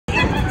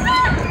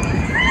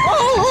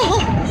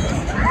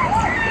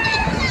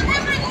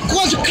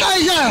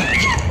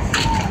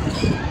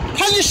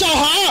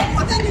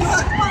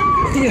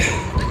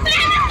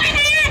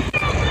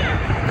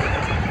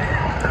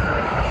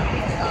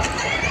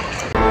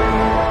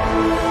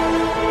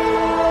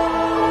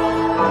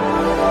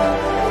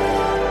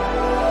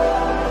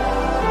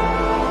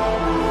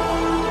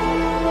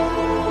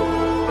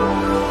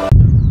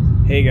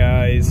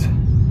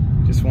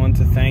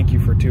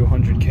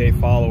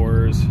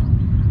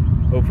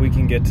Hope we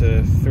can get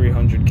to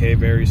 300K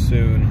very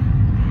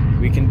soon.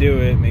 We can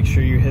do it. Make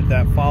sure you hit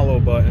that follow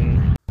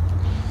button.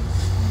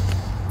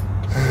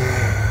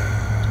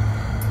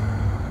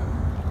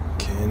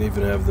 Can't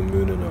even have the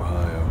moon in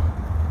Ohio.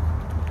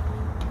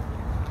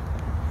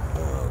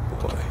 Oh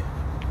boy.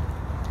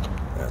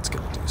 That's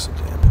gonna do some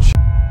damage.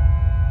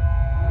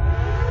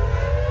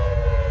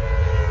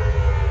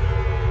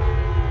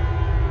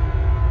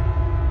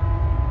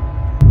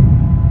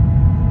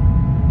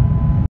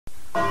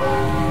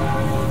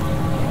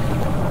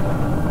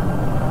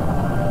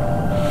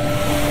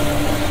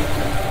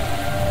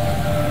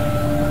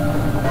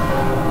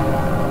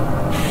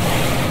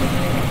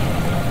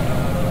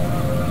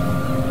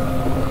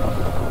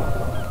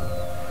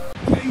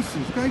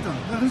 Kijk dan,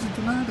 daar is een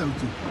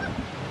tornadootje.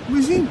 Moet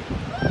je zien?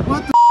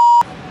 Wat de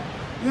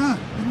ja.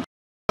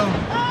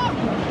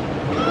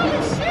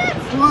 Holy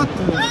shit! Wat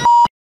de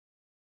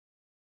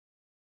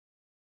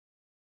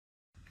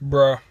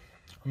Bruh,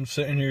 I'm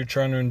sitting here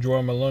trying to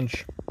enjoy my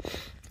lunch,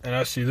 and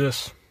I see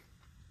this.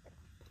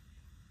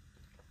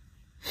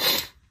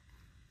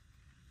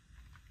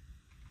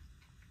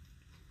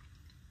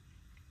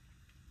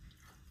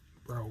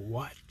 Bro,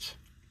 what?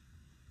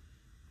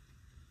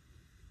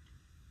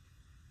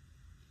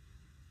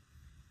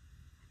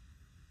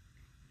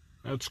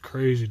 That's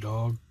crazy,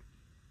 dog.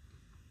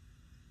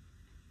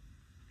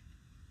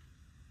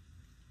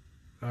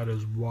 That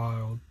is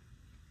wild.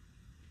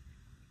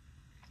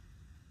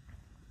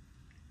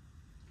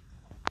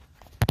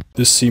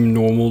 This seem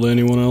normal to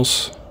anyone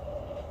else?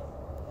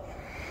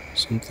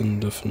 Something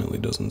definitely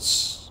doesn't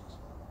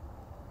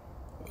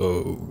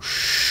oh,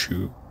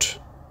 shoot.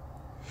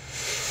 I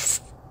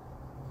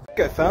think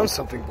I found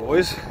something,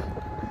 boys. Oh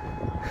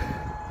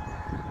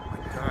my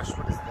gosh,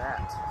 what is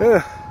that?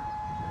 Yeah.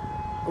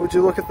 Would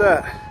you look at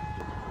that?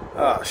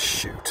 Oh,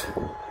 shoot.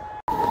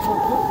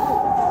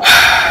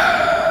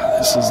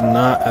 This is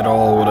not at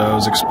all what I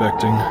was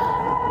expecting.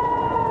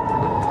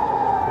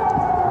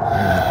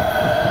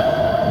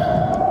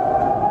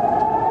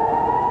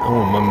 I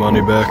want my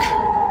money back.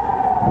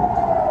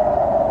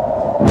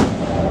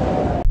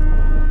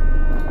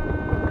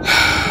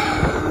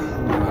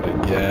 Not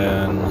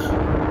again.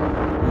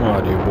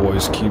 Why do you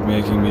boys keep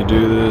making me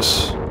do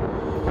this?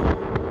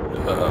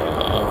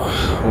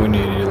 We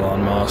need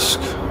Elon Musk.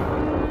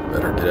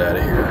 Better get out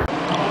of here.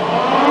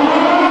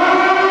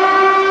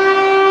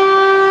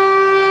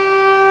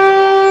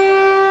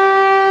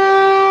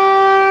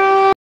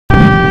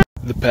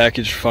 The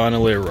package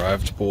finally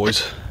arrived,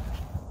 boys.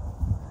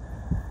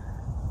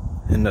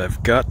 And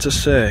I've got to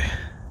say,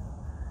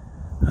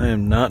 I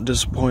am not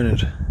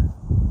disappointed.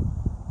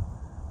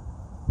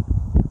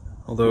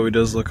 Although he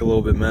does look a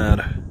little bit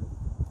mad.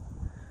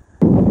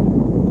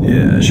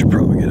 Yeah, I should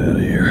probably get out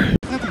of here.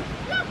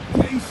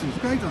 Jezus,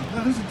 kijk dan,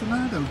 daar is een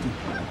tornadootje.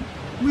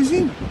 Moet je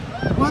zien?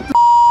 Wat de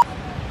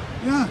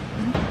ja.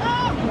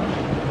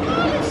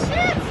 Holy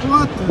shit!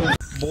 What the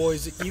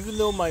Boys, even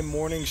though my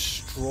morning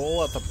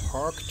stroll at the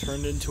park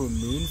turned into a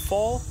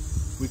moonfall,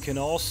 we can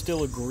all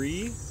still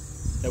agree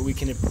that we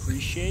can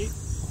appreciate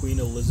Queen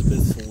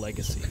Elizabeth's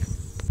legacy.